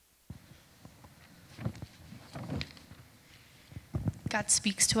God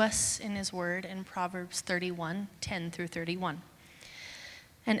speaks to us in his word in Proverbs 31, 10 through 31.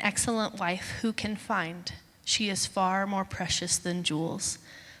 An excellent wife who can find? She is far more precious than jewels.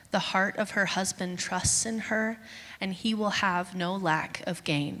 The heart of her husband trusts in her, and he will have no lack of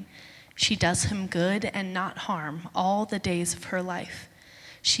gain. She does him good and not harm all the days of her life.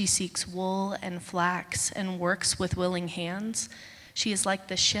 She seeks wool and flax and works with willing hands. She is like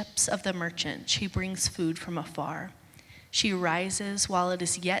the ships of the merchant. She brings food from afar. She rises while it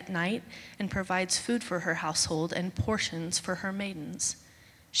is yet night and provides food for her household and portions for her maidens.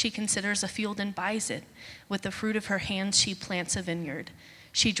 She considers a field and buys it. With the fruit of her hands she plants a vineyard.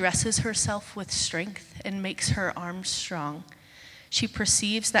 She dresses herself with strength and makes her arms strong. She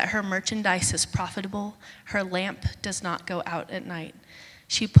perceives that her merchandise is profitable. Her lamp does not go out at night.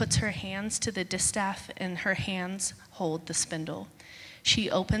 She puts her hands to the distaff, and her hands hold the spindle.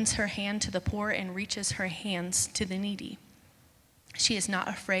 She opens her hand to the poor and reaches her hands to the needy. She is not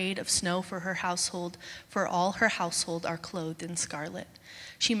afraid of snow for her household, for all her household are clothed in scarlet.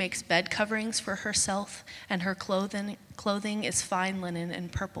 She makes bed coverings for herself, and her clothing is fine linen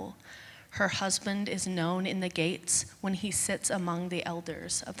and purple. Her husband is known in the gates when he sits among the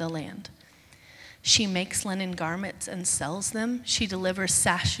elders of the land. She makes linen garments and sells them. She delivers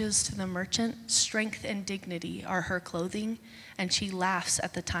sashes to the merchant. Strength and dignity are her clothing, and she laughs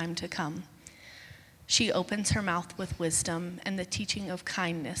at the time to come. She opens her mouth with wisdom, and the teaching of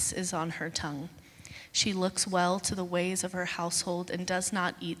kindness is on her tongue. She looks well to the ways of her household and does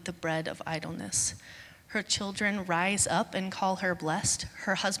not eat the bread of idleness. Her children rise up and call her blessed.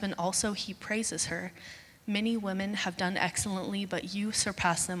 Her husband also, he praises her. Many women have done excellently, but you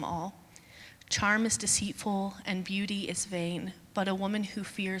surpass them all. Charm is deceitful and beauty is vain, but a woman who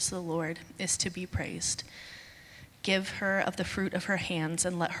fears the Lord is to be praised. Give her of the fruit of her hands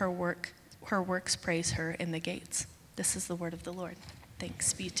and let her works praise her in the gates. This is the word of the Lord.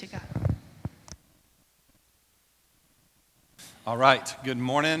 Thanks be to God. All right, good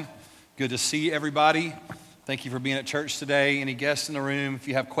morning. Good to see everybody. Thank you for being at church today. Any guests in the room, if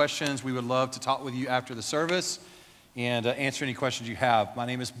you have questions, we would love to talk with you after the service and answer any questions you have. My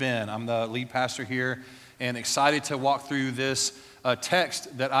name is Ben. I'm the lead pastor here and excited to walk through this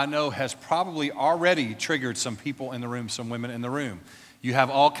text that I know has probably already triggered some people in the room, some women in the room. You have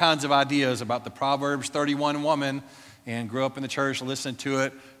all kinds of ideas about the Proverbs 31 woman and grew up in the church, listened to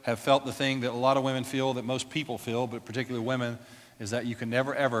it, have felt the thing that a lot of women feel, that most people feel, but particularly women, is that you can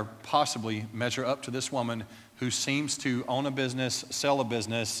never, ever possibly measure up to this woman who seems to own a business, sell a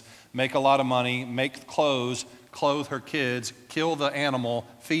business, make a lot of money, make clothes, clothe her kids, kill the animal,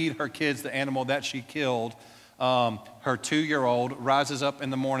 feed her kids the animal that she killed. Her 2-year-old rises up in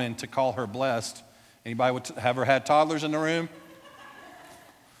the morning to call her blessed. Anybody would ever had toddlers in the room?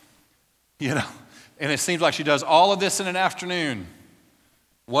 You know, and it seems like she does all of this in an afternoon.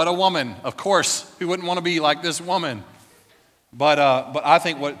 What a woman. Of course, who wouldn't want to be like this woman? But I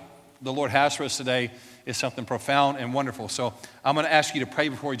think what the Lord has for us today is something profound and wonderful. So I'm going to ask you to pray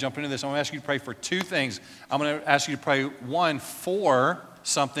before we jump into this. I'm going to ask you to pray for two things. I'm going to ask you to pray, one, for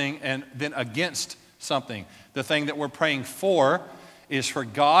something and then against something. The thing that we're praying for is for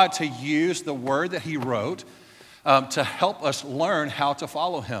God to use the word that he wrote to help us learn how to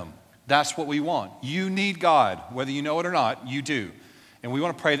follow him. That's what we want. You need God, whether you know it or not, you do. And we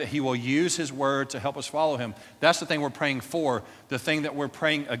want to pray that he will use his word to help us follow him. That's the thing we're praying for. The thing that we're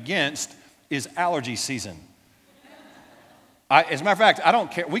praying against is allergy season. As a matter of fact, I don't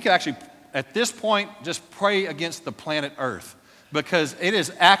care. We could actually, at this point, just pray against the planet Earth because it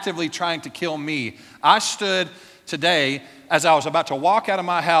is actively trying to kill me. I stood today, as I was about to walk out of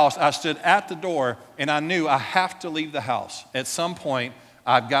my house, I stood at the door and I knew I have to leave the house. At some point,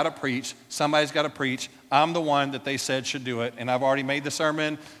 I've got to preach. Somebody's got to preach. I'm the one that they said should do it, and I've already made the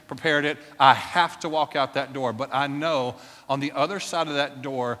sermon, prepared it. I have to walk out that door, but I know on the other side of that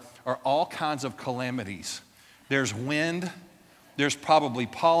door are all kinds of calamities. There's wind. There's probably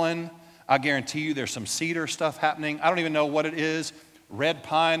pollen. I guarantee you there's some cedar stuff happening. I don't even know what it is. Red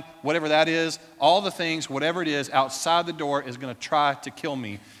pine, whatever that is. All the things, whatever it is, outside the door is going to try to kill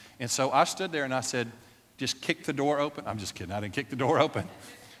me. And so I stood there and I said, just kick the door open. I'm just kidding. I didn't kick the door open.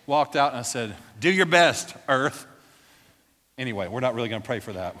 Walked out and I said, do your best, Earth. Anyway, we're not really going to pray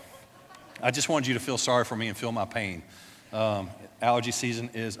for that. I just wanted you to feel sorry for me and feel my pain. Allergy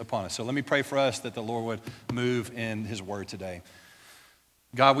season is upon us. So let me pray for us that the Lord would move in his word today.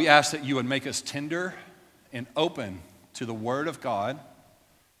 God, we ask that you would make us tender and open to the word of God.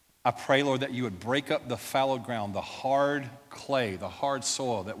 I pray, Lord, that you would break up the fallow ground, the hard clay, the hard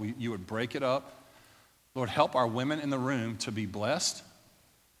soil, that you would break it up. Lord, help our women in the room to be blessed.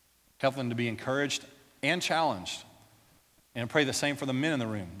 Help them to be encouraged and challenged. And I pray the same for the men in the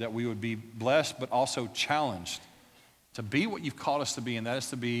room, that we would be blessed but also challenged to be what you've called us to be, and that is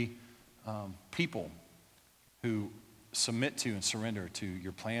to be people who submit to and surrender to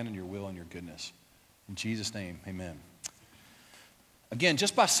your plan and your will and your goodness. In Jesus' name, amen. Again,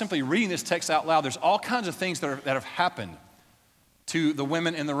 just by simply reading this text out loud, there's all kinds of things that have happened to the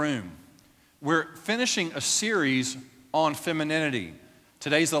women in the room. We're finishing a series on femininity.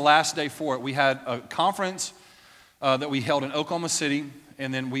 Today's the last day for it. We had a conference that we held in Oklahoma City,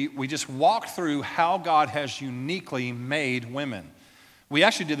 and then we just walked through how God has uniquely made women. We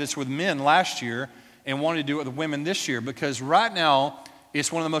actually did this with men last year and wanted to do it with women this year because right now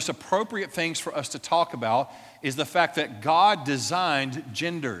it's one of the most appropriate things for us to talk about is the fact that God designed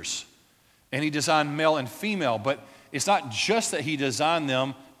genders, and he designed male and female, but it's not just that he designed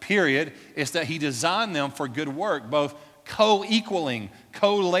them, period. It's that he designed them for good work, both co-equaling,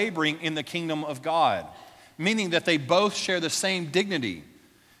 co-laboring in the kingdom of God, meaning that they both share the same dignity,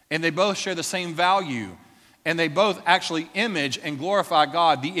 and they both share the same value, and they both actually image and glorify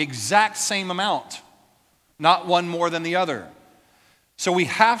God the exact same amount, not one more than the other. So we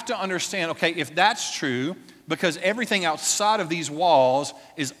have to understand, okay, if that's true, because everything outside of these walls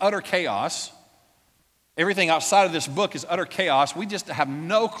is utter chaos, everything outside of this book is utter chaos, we just have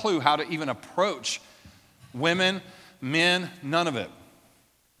no clue how to even approach women, men, none of it.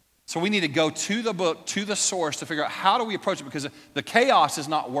 So we need to go to the book, to the source, to figure out how do we approach it, because the chaos is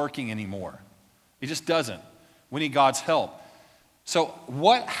not working anymore. It just doesn't. We need God's help. So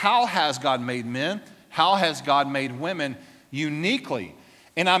how has God made men? How has God made women uniquely?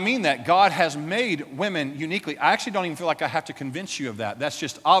 And I mean that. God has made women uniquely. I actually don't even feel like I have to convince you of that. That's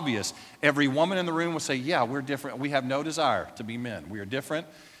just obvious. Every woman in the room will say, yeah, we're different. We have no desire to be men. We are different.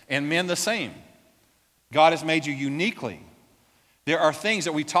 And men the same. God has made you uniquely. There are things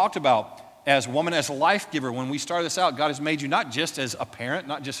that we talked about as woman, as life giver. When we started this out, God has made you not just as a parent,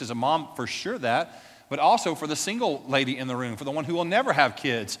 not just as a mom, for sure that, but also for the single lady in the room, for the one who will never have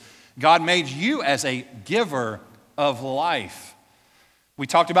kids. God made you as a giver of life. We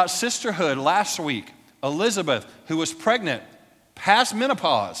talked about sisterhood last week. Elizabeth, who was pregnant, past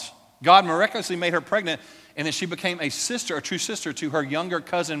menopause, God miraculously made her pregnant, and then she became a sister, a true sister to her younger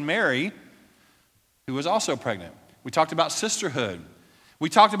cousin Mary, who was also pregnant. We talked about sisterhood. We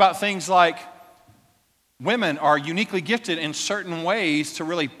talked about things like women are uniquely gifted in certain ways to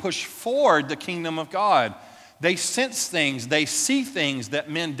really push forward the kingdom of God. They sense things, they see things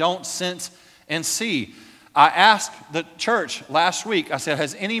that men don't sense and see. I asked the church last week, I said,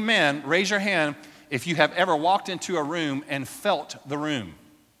 has any man, raise your hand if you have ever walked into a room and felt the room?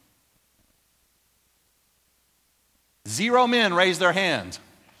 0 men raised their hands.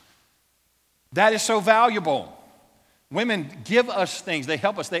 That is so valuable. Women give us things. They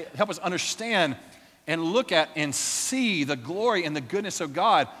help us understand and look at and see the glory and the goodness of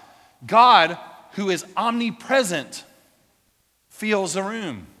God. God, who is omnipresent, feels the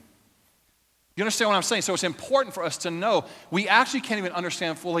room. You understand what I'm saying? So it's important for us to know we actually can't even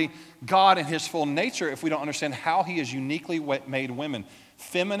understand fully God and his full nature if we don't understand how he has uniquely made women.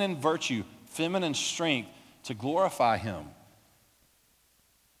 Feminine virtue, feminine strength to glorify him.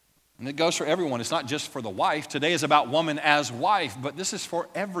 And it goes for everyone. It's not just for the wife. Today is about woman as wife, but this is for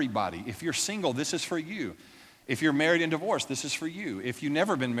everybody. If you're single, this is for you. If you're married and divorced, this is for you. If you've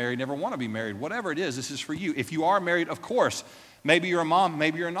never been married, never want to be married, whatever it is, this is for you. If you are married, of course, maybe you're a mom,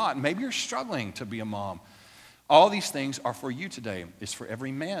 maybe you're not. Maybe you're struggling to be a mom. All these things are for you today. It's for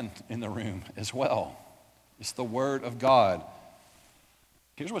every man in the room as well. It's the word of God.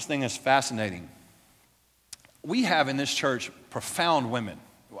 Here's what's thing that's fascinating. We have in this church profound women.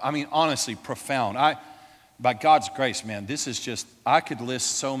 I mean, honestly, profound. By God's grace, man, this is just, I could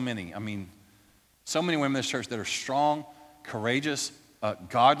list so many. I mean, so many women in this church that are strong, courageous,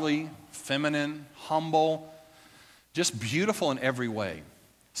 godly, feminine, humble, just beautiful in every way.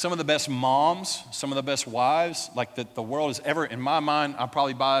 Some of the best moms, some of the best wives, like that the world has ever, in my mind, I'm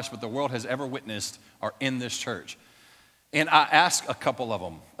probably biased, but the world has ever witnessed are in this church. And I asked a couple of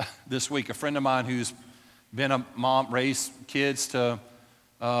them this week, a friend of mine who's been a mom, raised kids to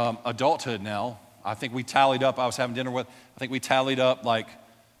adulthood now. I think we tallied up, I was having dinner with, I think we tallied up like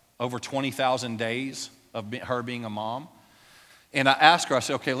over 20,000 days of her being a mom. And I asked her, I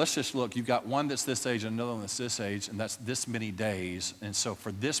said, okay, let's just look. You've got one that's this age and another one that's this age, and that's this many days. And so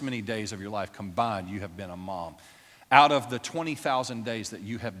for this many days of your life combined, you have been a mom. Out of the 20,000 days that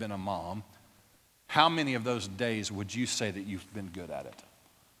you have been a mom, how many of those days would you say that you've been good at it?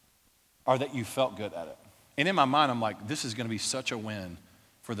 Or that you felt good at it? And in my mind, I'm like, this is going to be such a win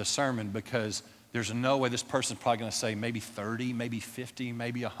for the sermon because there's no way this person's probably going to say maybe 30, maybe 50,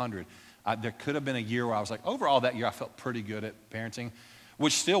 maybe 100. There could have been a year where I was like, overall that year I felt pretty good at parenting,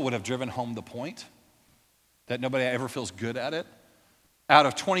 which still would have driven home the point that nobody ever feels good at it. Out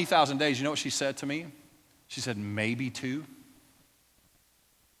of 20,000 days, you know what she said to me? She said, maybe 2.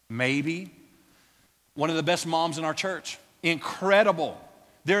 Maybe. One of the best moms in our church. Incredible.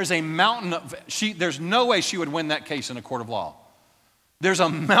 There is a mountain of, there's no way she would win that case in a court of law. There's a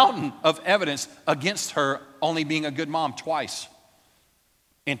mountain of evidence against her only being a good mom twice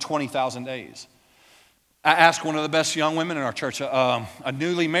in 20,000 days. I asked one of the best young women in our church, a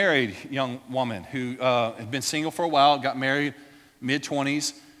newly married young woman who had been single for a while, got married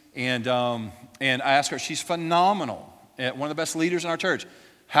mid-20s, and I asked her, she's phenomenal, one of the best leaders in our church.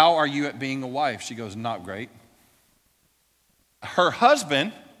 How are you at being a wife? She goes, not great. Her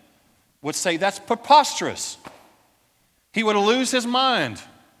husband would say that's preposterous. He would lose his mind.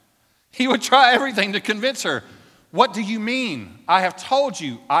 He would try everything to convince her. What do you mean? I have told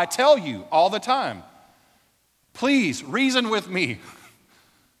you, I tell you all the time. Please reason with me.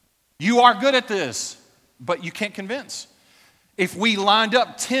 You are good at this, but you can't convince. If we lined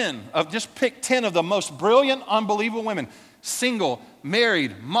up just pick 10 of the most brilliant, unbelievable women, single,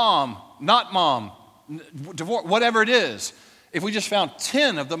 married, mom, not mom, divorce, whatever it is, if we just found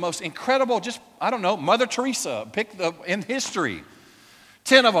 10 of the most incredible, Mother Teresa, in history,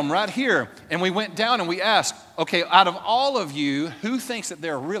 10 of them right here, and we went down and we asked, okay, out of all of you, who thinks that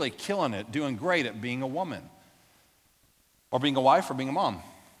they're really killing it, doing great at being a woman? Or being a wife or being a mom?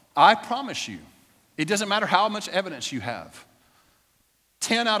 I promise you, it doesn't matter how much evidence you have.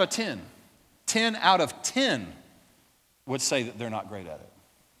 10 out of 10 out of 10 would say that they're not great at it.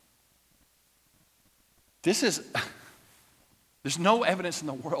 There's no evidence in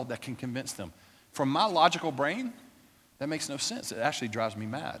the world that can convince them. From my logical brain, that makes no sense. It actually drives me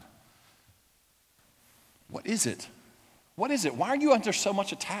mad. What is it? What is it? Why are you under so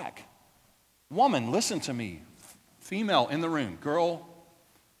much attack? Woman, listen to me. Female in the room, girl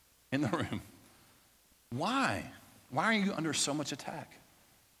in the room. Why? Why are you under so much attack?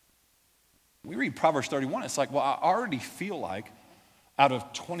 We read Proverbs 31, it's like, well, I already feel like out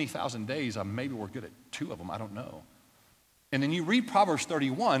of 20,000 days, maybe we're good at 2 of them, I don't know. And then you read Proverbs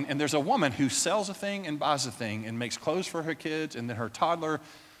 31, and there's a woman who sells a thing and buys a thing and makes clothes for her kids, and then her toddler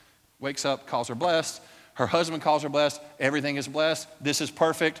wakes up, calls her blessed. Her husband calls her blessed. Everything is blessed. This is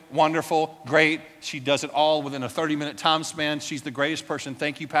perfect, wonderful, great. She does it all within a 30-minute time span. She's the greatest person.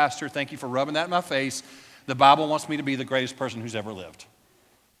 Thank you, Pastor. Thank you for rubbing that in my face. The Bible wants me to be the greatest person who's ever lived.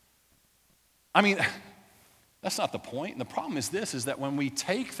 I mean, that's not the point. And the problem is that when we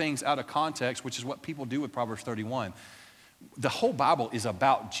take things out of context, which is what people do with Proverbs 31, the whole Bible is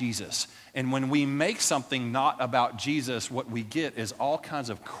about Jesus. And when we make something not about Jesus, what we get is all kinds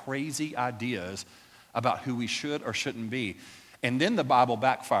of crazy ideas about who we should or shouldn't be. And then the Bible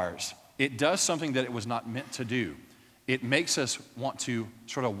backfires. It does something that it was not meant to do. It makes us want to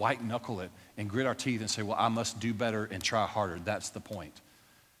sort of white knuckle it and grit our teeth and say, well, I must do better and try harder. That's the point.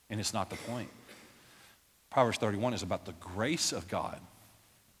 And it's not the point. Proverbs 31 is about the grace of God.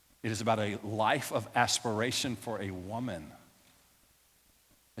 It is about a life of aspiration for a woman.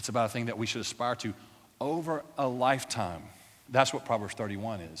 It's about a thing that we should aspire to over a lifetime. That's what Proverbs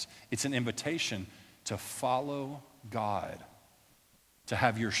 31 is. It's an invitation to follow God, to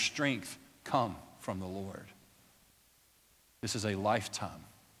have your strength come from the Lord. This is a lifetime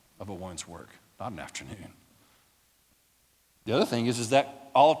of a woman's work, not an afternoon. The other thing is that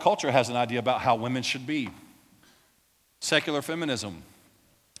all of culture has an idea about how women should be. Secular feminism,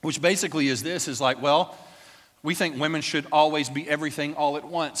 which basically is like, well, we think women should always be everything all at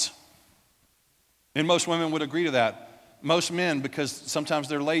once. And most women would agree to that. Most men, because sometimes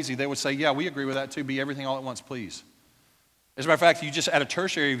they're lazy, they would say, yeah, we agree with that too. Be everything all at once, please. As a matter of fact, you just at a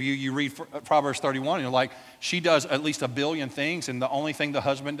tertiary view, you read Proverbs 31, and you're like, she does at least 1 billion things, and the only thing the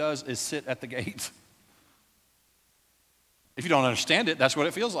husband does is sit at the gate. If you don't understand it, that's what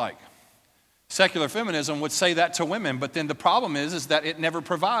it feels like. Secular feminism would say that to women, but then the problem is that it never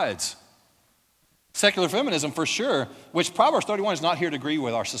provides. Secular feminism, for sure, which Proverbs 31 is not here to agree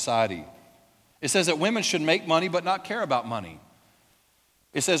with our society. It says that women should make money but not care about money.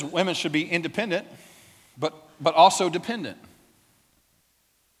 It says women should be independent but also dependent.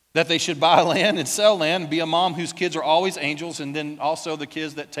 That they should buy land and sell land, be a mom whose kids are always angels, and then also the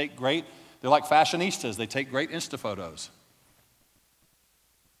kids that they're like fashionistas, they take great Insta photos.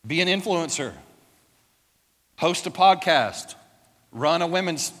 Be an influencer, host a podcast, run a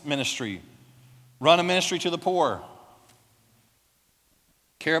women's ministry, run a ministry to the poor,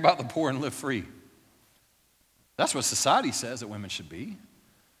 care about the poor and live free. That's what society says that women should be.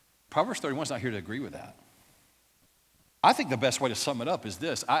 Proverbs 31 is not here to agree with that. I think the best way to sum it up is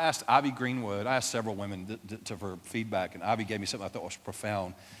this. I asked Ivy Greenwood, I asked several women for feedback, and Ivy gave me something I thought was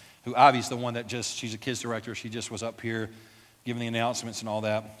profound. Ivy's the one that she's a kids director. She just was up here giving the announcements and all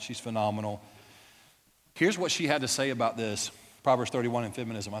that. She's phenomenal. Here's what she had to say about this, Proverbs 31 and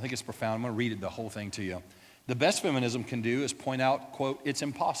feminism. I think it's profound. I'm going to read the whole thing to you. The best feminism can do is point out, quote, it's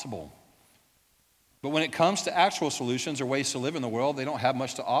impossible. But when it comes to actual solutions or ways to live in the world, they don't have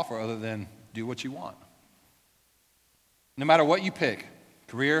much to offer other than do what you want. No matter what you pick,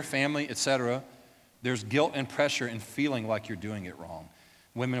 career, family, etc., there's guilt and pressure in feeling like you're doing it wrong.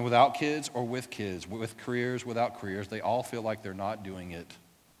 Women without kids or with kids, with careers, without careers, they all feel like they're not doing it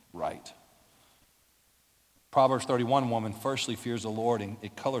right. Proverbs 31 woman firstly fears the Lord, and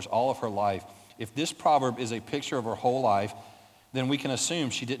it colors all of her life. If this proverb is a picture of her whole life, then we can assume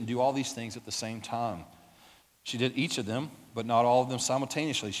she didn't do all these things at the same time. She did each of them, but not all of them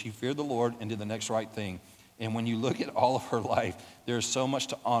simultaneously. She feared the Lord and did the next right thing. And when you look at all of her life, there's so much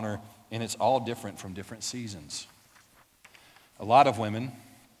to honor, and it's all different from different seasons. A lot of women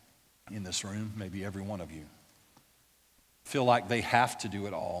in this room, maybe every one of you, feel like they have to do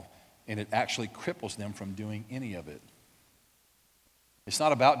it all, and it actually cripples them from doing any of it. It's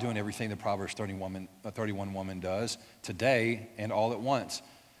not about doing everything the Proverbs 31 woman does today and all at once.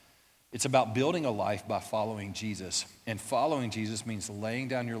 It's about building a life by following Jesus. And following Jesus means laying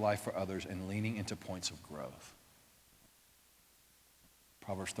down your life for others and leaning into points of growth.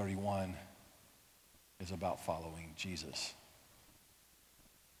 Proverbs 31 is about following Jesus.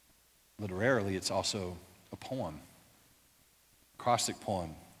 Literarily, it's also a poem, acrostic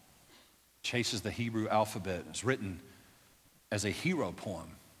poem. Chases the Hebrew alphabet. It's written as a hero poem,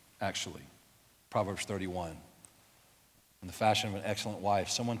 actually. Proverbs 31. In the fashion of an excellent wife,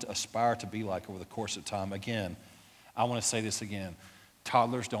 someone to aspire to be like over the course of time. Again, I want to say this again.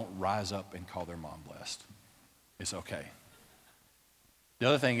 Toddlers don't rise up and call their mom blessed. It's okay. The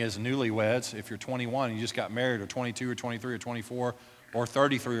other thing is newlyweds, if you're 21 and you just got married, or 22 or 23 or 24 or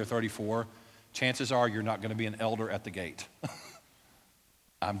 33 or 34, chances are you're not going to be an elder at the gate.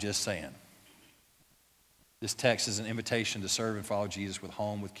 I'm just saying. This text is an invitation to serve and follow Jesus with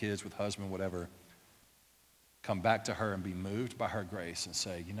home, with kids, with husband, whatever. Come back to her and be moved by her grace and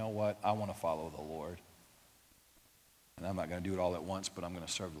say, you know what? I want to follow the Lord. And I'm not going to do it all at once, but I'm going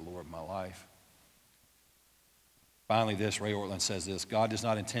to serve the Lord in my life. Finally, Ray Ortlund says this: God does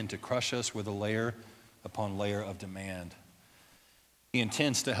not intend to crush us with a layer upon layer of demand. He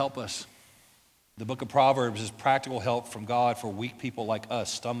intends to help us. The book of Proverbs is practical help from God for weak people like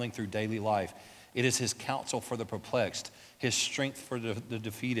us stumbling through daily life. It is his counsel for the perplexed, his strength for the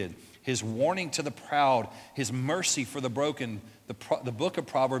defeated, his warning to the proud, his mercy for the broken. The book of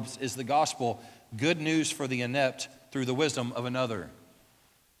Proverbs is the gospel, good news for the inept through the wisdom of another.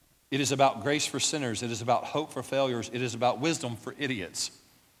 It is about grace for sinners. It is about hope for failures. It is about wisdom for idiots.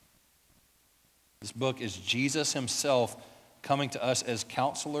 This book is Jesus himself coming to us as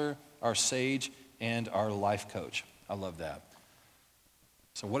counselor, our sage, and our life coach. I love that.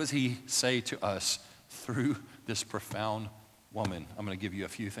 So what does he say to us through this profound woman? I'm going to give you a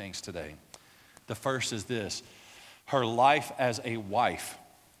few things today. The first is this: her life as a wife,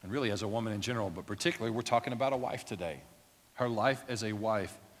 and really as a woman in general, but particularly we're talking about a wife today. Her life as a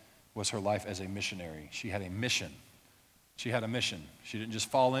wife was her life as a missionary. She had a mission. She had a mission. She didn't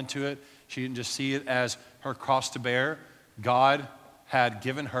just fall into it. She didn't just see it as her cross to bear. God had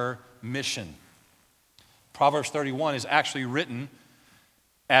given her mission. Proverbs 31 is actually written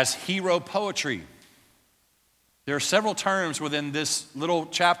as hero poetry. There are several terms within this little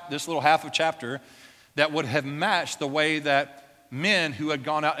half of chapter that would have matched the way that men who had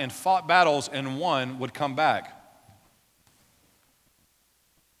gone out and fought battles and won would come back.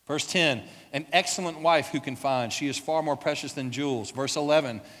 Verse 10, an excellent wife who can find. She is far more precious than jewels. Verse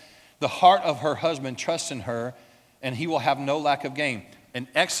 11, the heart of her husband trusts in her, and he will have no lack of gain. An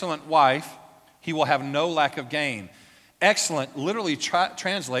excellent wife, he will have no lack of gain. Excellent literally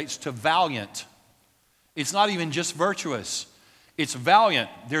translates to valiant. It's not even just virtuous. It's valiant.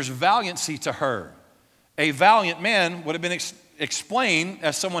 There's valiancy to her. A valiant man would have been explained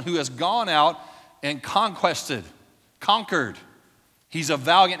as someone who has gone out and conquered. He's a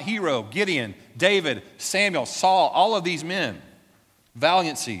valiant hero. Gideon, David, Samuel, Saul, all of these men.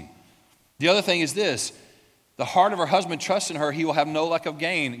 Valiancy. The other thing is this: the heart of her husband trusts in her, he will have no lack of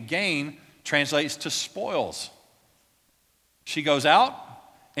gain. Gain translates to spoils. She goes out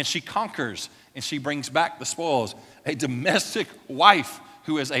and she conquers and she brings back the spoils. A domestic wife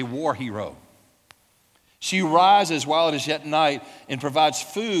who is a war hero. She rises while it is yet night and provides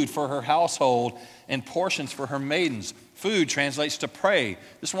food for her household and portions for her maidens. Food translates to prey.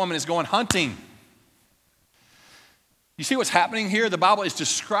 This woman is going hunting. You see what's happening here? The Bible is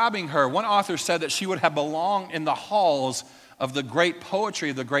describing her. One author said that she would have belonged in the halls of the great poetry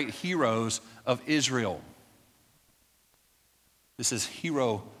of the great heroes of Israel. This is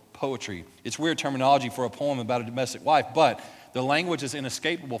hero poetry. It's weird terminology for a poem about a domestic wife, but the language is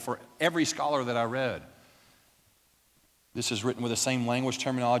inescapable for every scholar that I read. This is written with the same language,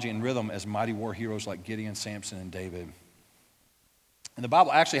 terminology, and rhythm as mighty war heroes like Gideon, Samson, and David. And the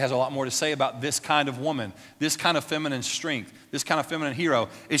Bible actually has a lot more to say about this kind of woman, this kind of feminine strength, this kind of feminine hero.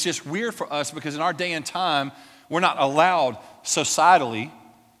 It's just weird for us because in our day and time, we're not allowed societally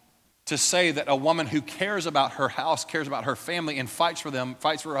to say that a woman who cares about her house, cares about her family, and fights for them,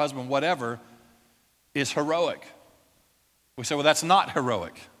 fights for her husband, whatever, is heroic. We say, well, that's not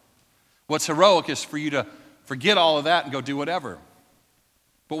heroic. What's heroic is for you to forget all of that and go do whatever.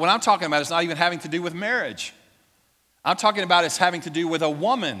 But what I'm talking about is not even having to do with marriage. I'm talking about it's having to do with a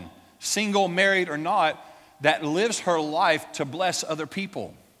woman, single, married, or not, that lives her life to bless other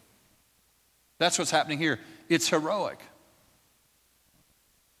people. That's what's happening here. It's heroic.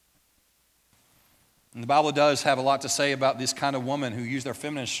 And the Bible does have a lot to say about this kind of woman who used their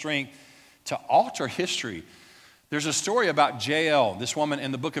feminine strength to alter history. There's a story about Jael, this woman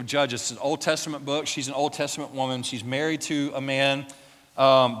in the book of Judges. It's an Old Testament book. She's an Old Testament woman. She's married to a man.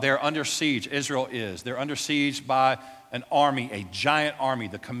 They're under siege. Israel is. They're under siege by an army, a giant army.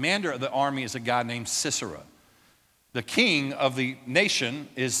 The commander of the army is a guy named Sisera. The king of the nation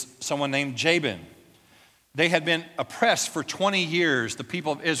is someone named Jabin. They had been oppressed for 20 years, the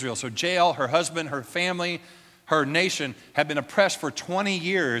people of Israel. So Jael, her husband, her family, her nation had been oppressed for 20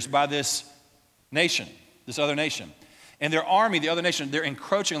 years by this nation, this other nation. And their army, the other nation, they're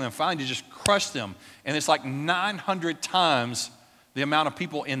encroaching on them, finally to just crush them. And it's like 900 times the amount of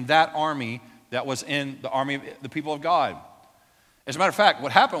people in that army that was in the army of the people of God. As a matter of fact,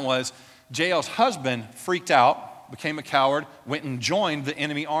 what happened was Jael's husband freaked out, became a coward, went and joined the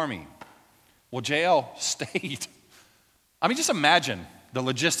enemy army. Well, Jael stayed. I mean, just imagine the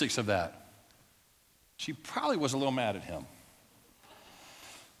logistics of that. She probably was a little mad at him.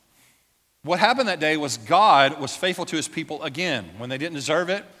 What happened that day was God was faithful to his people again. When they didn't deserve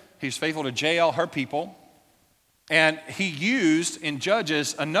it, he was faithful to Jael, her people. And he used in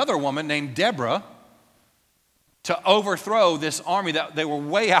Judges another woman named Deborah to overthrow this army that they were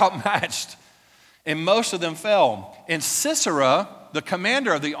way outmatched. And most of them fell. And Sisera, the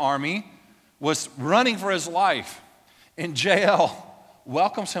commander of the army, was running for his life. And Jael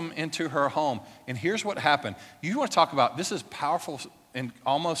welcomes him into her home. And here's what happened. You want to talk about, this is powerful and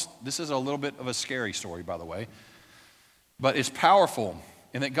almost, this is a little bit of a scary story, by the way. But it's powerful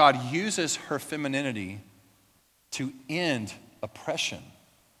in that God uses her femininity to end oppression.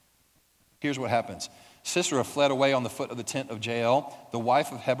 Here's what happens. Sisera fled away on the foot of the tent of Jael, the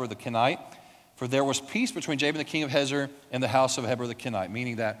wife of Heber the Kenite, for there was peace between Jabin the king of Hazor and the house of Heber the Kenite,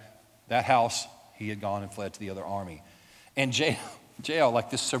 meaning that house, he had gone and fled to the other army. And Jael, like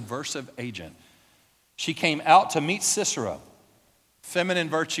this subversive agent, she came out to meet Sisera. Feminine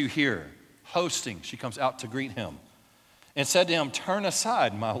virtue here, hosting. She comes out to greet him and said to him, "Turn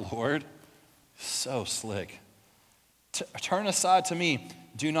aside, my lord." So slick. "Turn aside to me.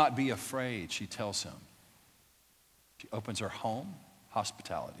 Do not be afraid," she tells him. She opens her home,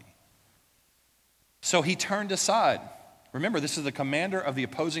 hospitality. So he turned aside. Remember, this is the commander of the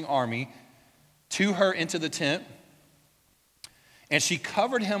opposing army, to her into the tent, and she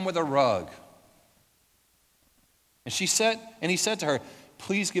covered him with a rug. And he said to her,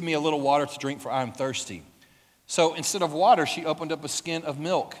 "Please give me a little water to drink, for I am thirsty." So instead of water, she opened up a skin of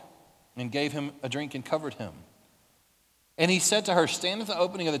milk and gave him a drink and covered him. And he said to her, "Stand at the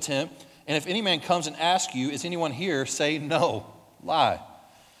opening of the tent, and if any man comes and asks you, 'Is anyone here?' say, 'No,' lie."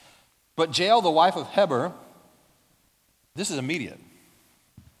 But Jael, the wife of Heber, this is immediate,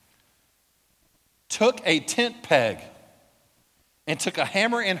 took a tent peg and took a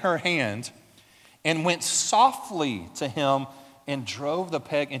hammer in her hand and went softly to him and drove the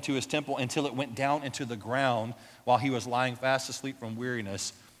peg into his temple until it went down into the ground while he was lying fast asleep from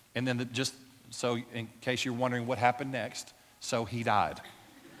weariness. And then just so in case you're wondering what happened next, so he died.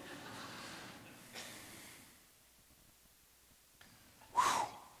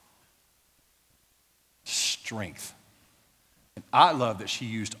 Strength. And I love that she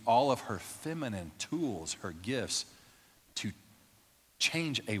used all of her feminine tools, her gifts, to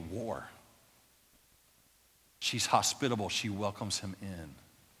change a war. She's hospitable. She welcomes him in.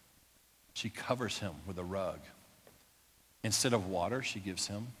 She covers him with a rug. Instead of water, she gives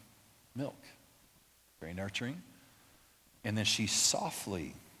him milk. Very nurturing. And then she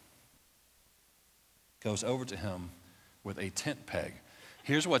softly goes over to him with a tent peg.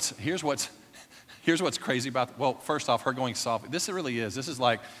 Here's what's Here's what's crazy about, well, first off, her going soft. This really is. This is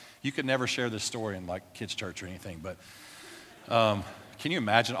like, you could never share this story in like kids' church or anything, but can you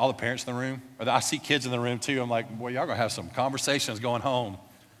imagine all the parents in the room? I see kids in the room too. I'm like, boy, y'all gonna have some conversations going home.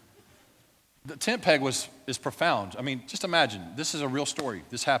 The tent peg is profound. I mean, just imagine, this is a real story.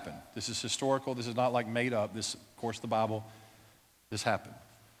 This happened. This is historical. This is not like made up. This, of course, the Bible. This happened.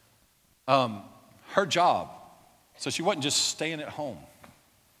 Her job, so she wasn't just staying at home,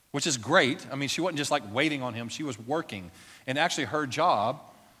 which is great. I mean, she wasn't just like waiting on him. She was working. And actually her job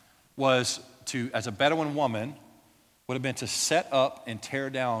was to, as a Bedouin woman, would have been to set up and tear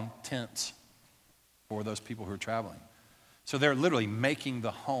down tents for those people who are traveling. So they're literally making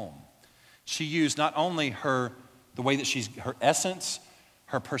the home. She used not only the way that her essence,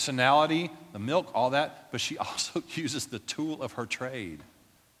 her personality, the milk, all that, but she also uses the tool of her trade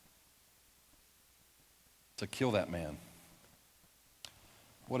to kill that man.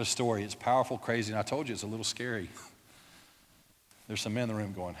 What a story. It's powerful, crazy, and I told you it's a little scary. There's some men in the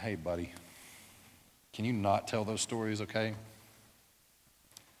room going, hey, buddy, can you not tell those stories, okay?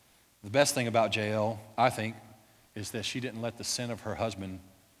 The best thing about Jael, I think, is that she didn't let the sin of her husband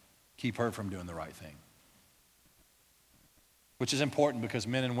keep her from doing the right thing. Which is important because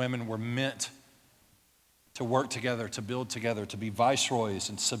men and women were meant to work together, to build together, to be viceroys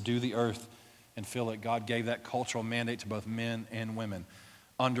and subdue the earth and fill it. God gave that cultural mandate to both men and women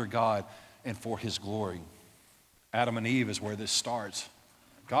under God and for his glory. Adam and Eve is where this starts.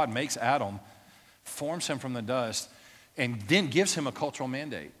 God makes Adam, forms him from the dust, and then gives him a cultural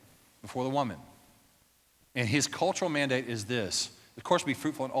mandate before the woman. And his cultural mandate is this. Of course, be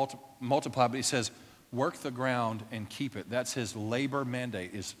fruitful and multiply, but he says, work the ground and keep it. That's his labor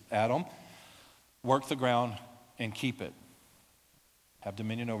mandate, is Adam, work the ground and keep it. Have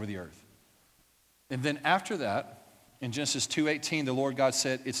dominion over the earth. And then after that, in Genesis 2:18, the Lord God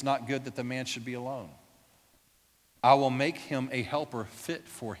said, it's not good that the man should be alone. I will make him a helper fit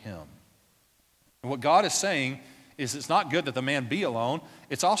for him. And what God is saying is it's not good that the man be alone.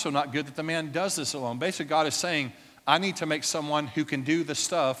 It's also not good that the man does this alone. Basically, God is saying, I need to make someone who can do the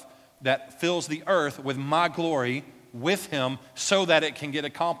stuff that fills the earth with my glory with him so that it can get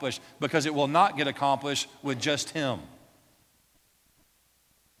accomplished, because it will not get accomplished with just him.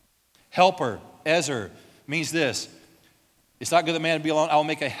 Helper, Ezer, means this. It's not good that man to be alone. I will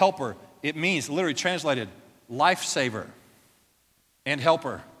make a helper. It means, literally translated, lifesaver and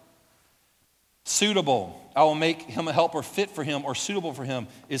helper. Suitable, I will make him a helper fit for him or suitable for him,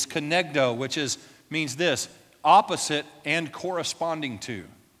 is konegdo, which means this, opposite and corresponding to.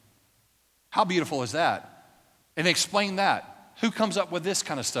 How beautiful is that? And explain that. Who comes up with this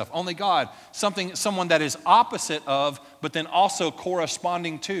kind of stuff? Only God. Someone that is opposite of, but then also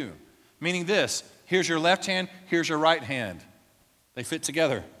corresponding to. Meaning this, here's your left hand, here's your right hand. They fit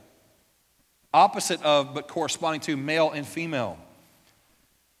together. Opposite of, but corresponding to, male and female.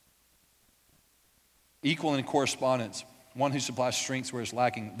 Equal in correspondence. One who supplies strength where it's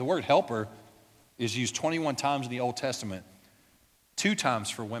lacking. The word helper is used 21 times in the Old Testament. 2 times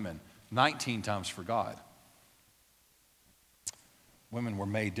for women, 19 times for God. Women were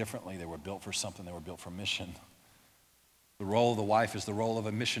made differently. They were built for something. They were built for mission. The role of the wife is the role of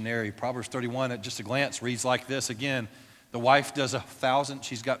a missionary. Proverbs 31, at just a glance, reads like this. Again, the wife does 1,000.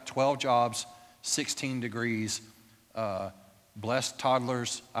 She's got 12 jobs, 16 degrees, blessed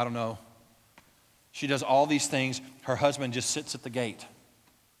toddlers, I don't know. She does all these things. Her husband just sits at the gate.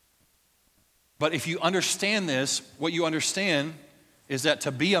 But if you understand this, what you understand is that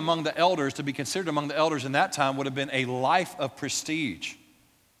to be among the elders, to be considered among the elders in that time would have been a life of prestige.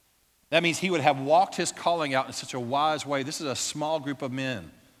 That means he would have walked his calling out in such a wise way. This is a small group of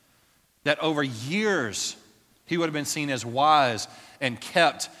men that over years he would have been seen as wise and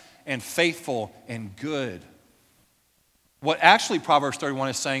kept and faithful and good. What actually Proverbs 31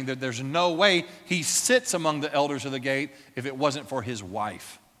 is saying, that there's no way he sits among the elders of the gate if it wasn't for his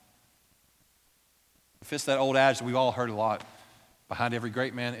wife. It fits that old adage that we've all heard a lot. Behind every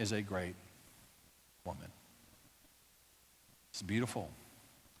great man is a great woman. It's beautiful.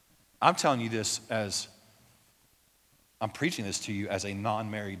 I'm telling you this I'm preaching this to you as a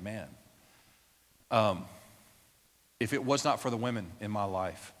non-married man. If it was not for the women in my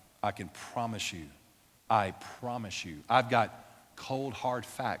life, I can promise you, I've got cold, hard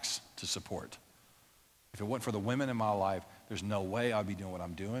facts to support. If it wasn't for the women in my life, there's no way I'd be doing what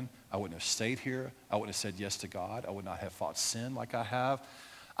I'm doing. I wouldn't have stayed here. I wouldn't have said yes to God. I would not have fought sin like I have.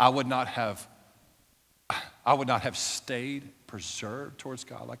 I would not have stayed preserved towards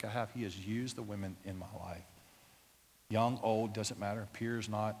God like I have. He has used the women in my life. Young, old, doesn't matter. Peers,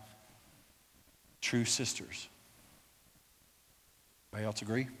 not. True sisters. Anybody else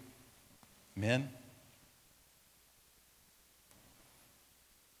agree? Men,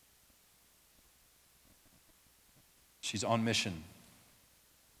 she's on mission.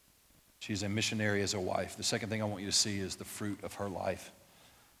 She's a missionary as a wife. The second thing I want you to see is the fruit of her life.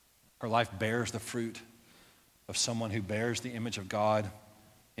 Her life bears the fruit of someone who bears the image of God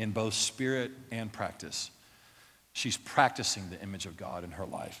in both spirit and practice. She's practicing the image of God in her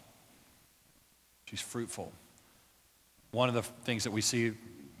life. She's fruitful. One of the things that we see,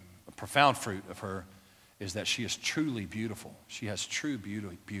 a profound fruit of her, is that she is truly beautiful. She has true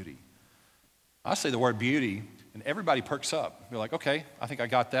beauty. I say the word beauty, and everybody perks up. You're like, okay, I think I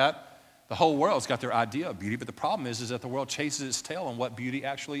got that. The whole world's got their idea of beauty, but the problem is that the world chases its tail on what beauty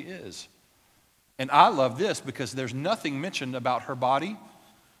actually is. And I love this because there's nothing mentioned about her body,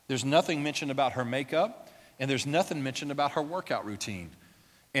 there's nothing mentioned about her makeup, and there's nothing mentioned about her workout routine.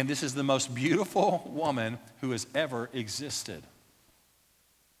 And this is the most beautiful woman who has ever existed.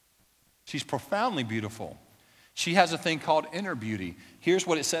 She's profoundly beautiful. She has a thing called inner beauty. Here's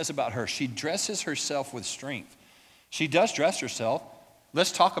what it says about her. She dresses herself with strength. She does dress herself.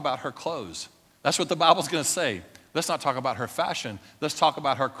 Let's talk about her clothes. That's what the Bible's going to say. Let's not talk about her fashion. Let's talk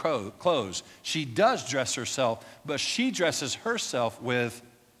about her clothes. She does dress herself, but she dresses herself with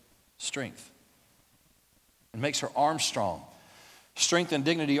strength. It makes her arms strong. Strength and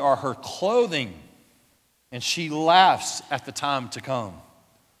dignity are her clothing, and she laughs at the time to come.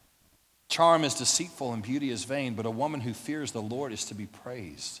 Charm is deceitful and beauty is vain, but a woman who fears the Lord is to be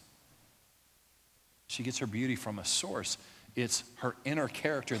praised. She gets her beauty from a source. It's her inner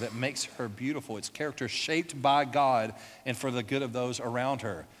character that makes her beautiful. It's character shaped by God and for the good of those around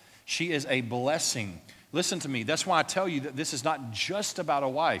her. She is a blessing. Listen to me. That's why I tell you that this is not just about a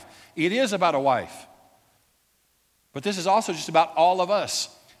wife. It is about a wife. But this is also just about all of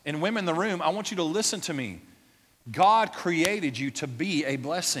us. And women in the room, I want you to listen to me. God created you to be a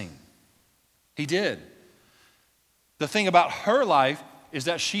blessing. He did. The thing about her life is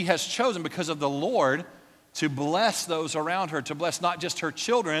that she has chosen, because of the Lord, to bless those around her, to bless not just her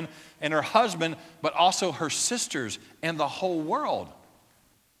children and her husband, but also her sisters and the whole world.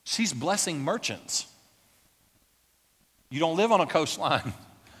 She's blessing merchants. You don't live on a coastline.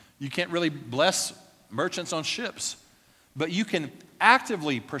 You can't really bless merchants on ships, but you can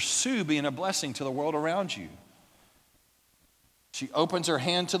actively pursue being a blessing to the world around you. She opens her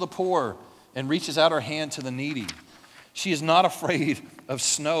hand to the poor and reaches out her hand to the needy. She is not afraid of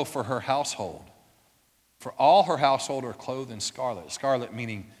snow for her household. For all her household are clothed in scarlet. Scarlet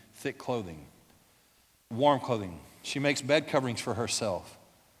meaning thick clothing, warm clothing. She makes bed coverings for herself.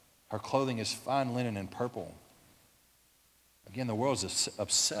 Her clothing is fine linen and purple. Again, the world is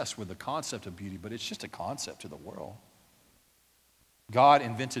obsessed with the concept of beauty, but it's just a concept to the world. God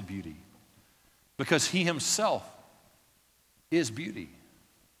invented beauty because he himself is beauty.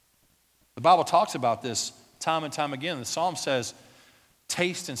 The Bible talks about this time and time again. The Psalm says,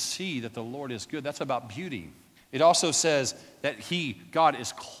 taste and see that the Lord is good. That's about beauty. It also says that God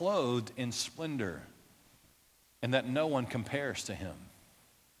is clothed in splendor and that no one compares to him.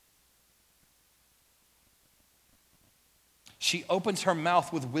 She opens her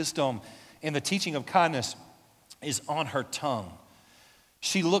mouth with wisdom, and the teaching of kindness is on her tongue.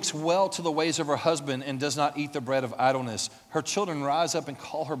 She looks well to the ways of her husband and does not eat the bread of idleness. Her children rise up and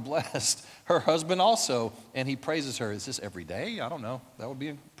call her blessed. Her husband also, and he praises her. Is this every day? I don't know. That would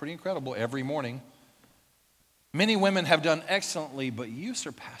be pretty incredible. Every morning. Many women have done excellently, but you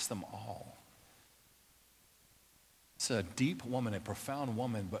surpass them all. It's a deep woman, a profound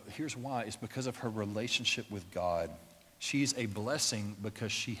woman, but here's why. It's because of her relationship with God. She's a blessing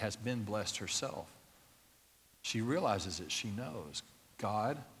because she has been blessed herself. She realizes it. She knows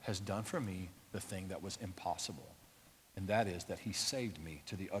God has done for me the thing that was impossible, and that is that he saved me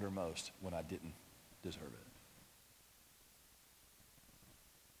to the uttermost when I didn't deserve it.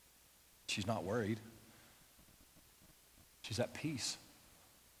 She's not worried. She's at peace.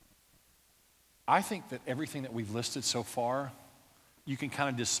 I think that everything that we've listed so far, you can kind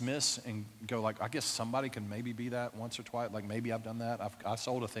of dismiss and go like, I guess somebody can maybe be that once or twice. Like maybe I've done that. I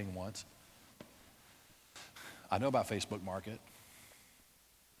sold a thing once. I know about Facebook Market.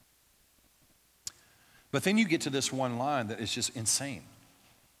 But then you get to this one line that is just insane.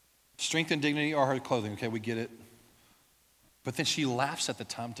 Strength and dignity are her clothing. Okay, we get it. But then she laughs at the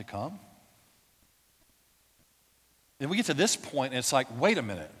time to come. And we get to this point and it's like, wait a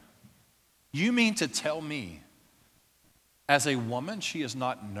minute. You mean to tell me, as a woman, she is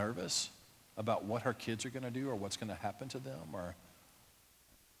not nervous about what her kids are going to do or what's going to happen to them or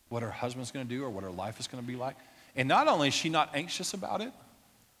what her husband's going to do or what her life is going to be like? And not only is she not anxious about it,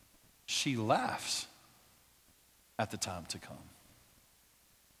 she laughs at the time to come.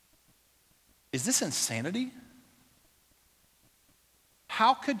 Is this insanity?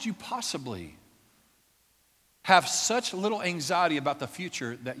 How could you possibly have such little anxiety about the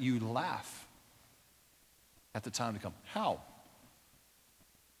future that you laugh at the time to come? How?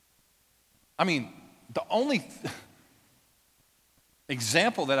 I mean, the only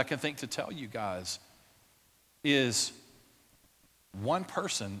example that I can think to tell you guys is one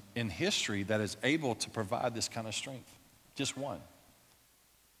person in history that is able to provide this kind of strength. Just one.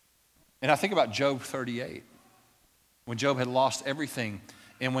 And I think about Job 38, when Job had lost everything,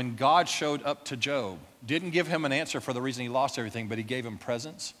 and when God showed up to Job, didn't give him an answer for the reason he lost everything, but he gave him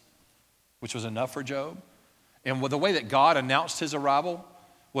presence, which was enough for Job. And the way that God announced his arrival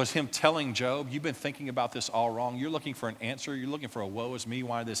was him telling Job, you've been thinking about this all wrong. You're looking for an answer. You're looking for a woe is me,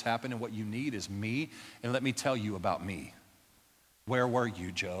 why did this happen? And what you need is me, and let me tell you about me. Where were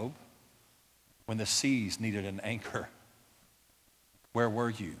you, Job, when the seas needed an anchor? Where were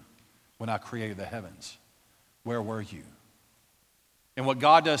you when I created the heavens? Where were you? And what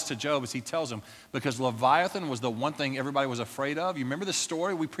God does to Job is he tells him, because Leviathan was the one thing everybody was afraid of. You remember this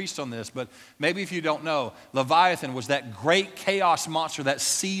story? We preached on this, but maybe if you don't know, Leviathan was that great chaos monster, that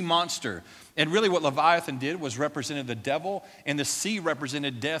sea monster. And really what Leviathan did was represented the devil, and the sea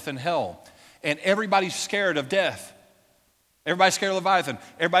represented death and hell. And everybody's scared of death. Everybody's scared of Leviathan.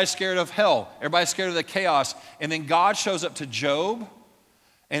 Everybody's scared of hell. Everybody's scared of the chaos. And then God shows up to Job,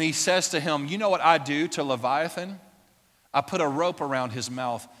 and he says to him, you know what I do to Leviathan? I put a rope around his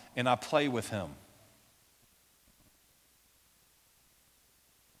mouth and I play with him.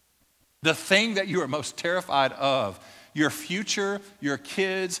 The thing that you are most terrified of, your future, your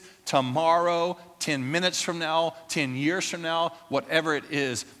kids, tomorrow, 10 minutes from now, 10 years from now, whatever it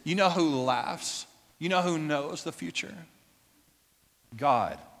is, you know who laughs? You know who knows the future?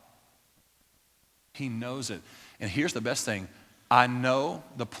 God. He knows it. And here's the best thing. I know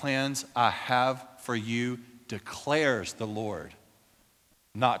the plans I have for you, declares the Lord,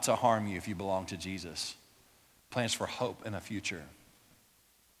 not to harm you if you belong to Jesus. Plans for hope and a future.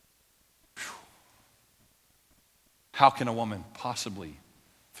 Whew. How can a woman possibly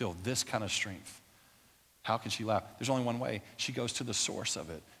feel this kind of strength? How can she laugh? There's only one way. She goes to the source of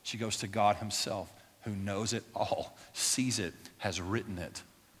it. She goes to God himself, who knows it all, sees it, has written it,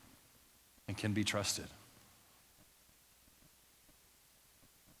 and can be trusted.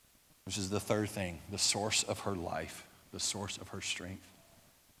 Which is the third thing, the source of her life, the source of her strength.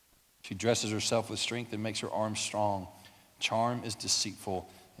 She dresses herself with strength and makes her arms strong. Charm is deceitful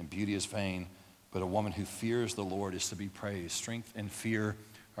and beauty is vain, but a woman who fears the Lord is to be praised. Strength and fear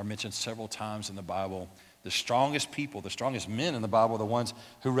are mentioned several times in the Bible. The strongest people, the strongest men in the Bible are the ones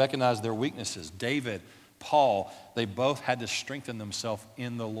who recognize their weaknesses. David, Paul, they both had to strengthen themselves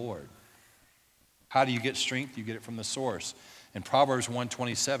in the Lord. How do you get strength? You get it from the source. And Proverbs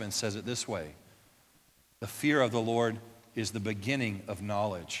 1:27 says it this way: the fear of the Lord is the beginning of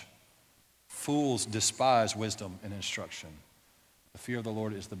knowledge. Fools despise wisdom and instruction. The fear of the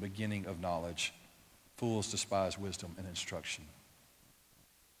Lord is the beginning of knowledge. Fools despise wisdom and instruction.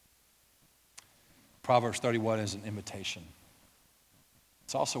 Proverbs 31 is an invitation.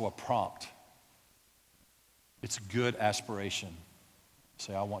 It's also a prompt. It's good aspiration.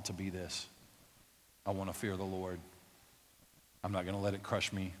 Say, I want to be this. I want to fear the Lord. I'm not going to let it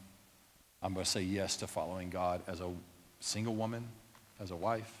crush me. I'm going to say yes to following God as a single woman, as a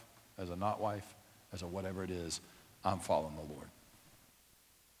wife, as a not wife, as a whatever it is. I'm following the Lord.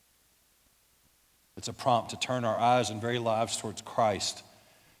 It's a prompt to turn our eyes and very lives towards Christ.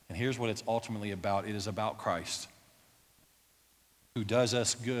 And here's what it's ultimately about. It is about Christ, who does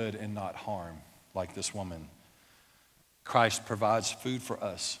us good and not harm, like this woman. Christ provides food for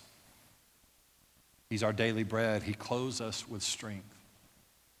us. He's our daily bread. He clothes us with strength.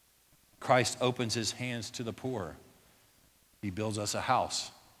 Christ opens his hands to the poor. He builds us a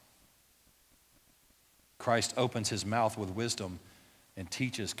house. Christ opens his mouth with wisdom and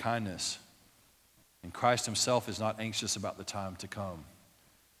teaches kindness. And Christ himself is not anxious about the time to come.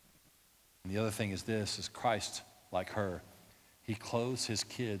 And the other thing is this, is Christ, like her, he clothes his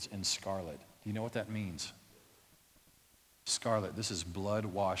kids in scarlet. Do you know what that means? Scarlet, this is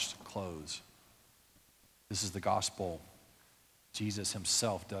blood-washed clothes. This is the gospel. Jesus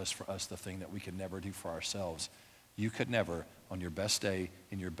himself does for us the thing that we could never do for ourselves. You could never, on your best day,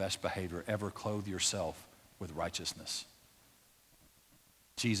 in your best behavior, ever clothe yourself with righteousness.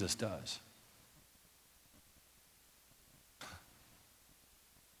 Jesus does.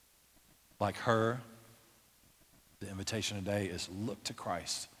 Like her, the invitation today is look to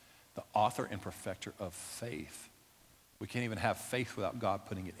Christ, the author and perfecter of faith. We can't even have faith without God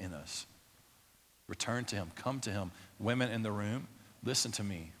putting it in us. Return to him. Come to him. Women in the room, listen to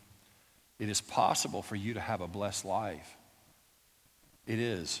me. It is possible for you to have a blessed life. It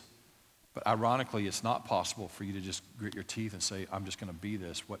is. But ironically, it's not possible for you to just grit your teeth and say, I'm just going to be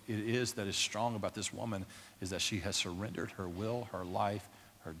this. What it is that is strong about this woman is that she has surrendered her will, her life,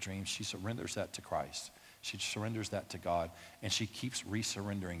 her dreams. She surrenders that to Christ. She surrenders that to God, and she keeps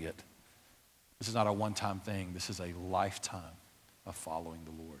resurrendering it. This is not a one-time thing. This is a lifetime of following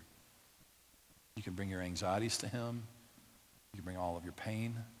the Lord. You can bring your anxieties to him. You can bring all of your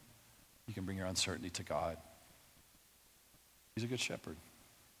pain. You can bring your uncertainty to God. He's a good shepherd.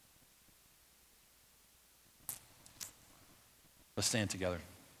 Let's stand together.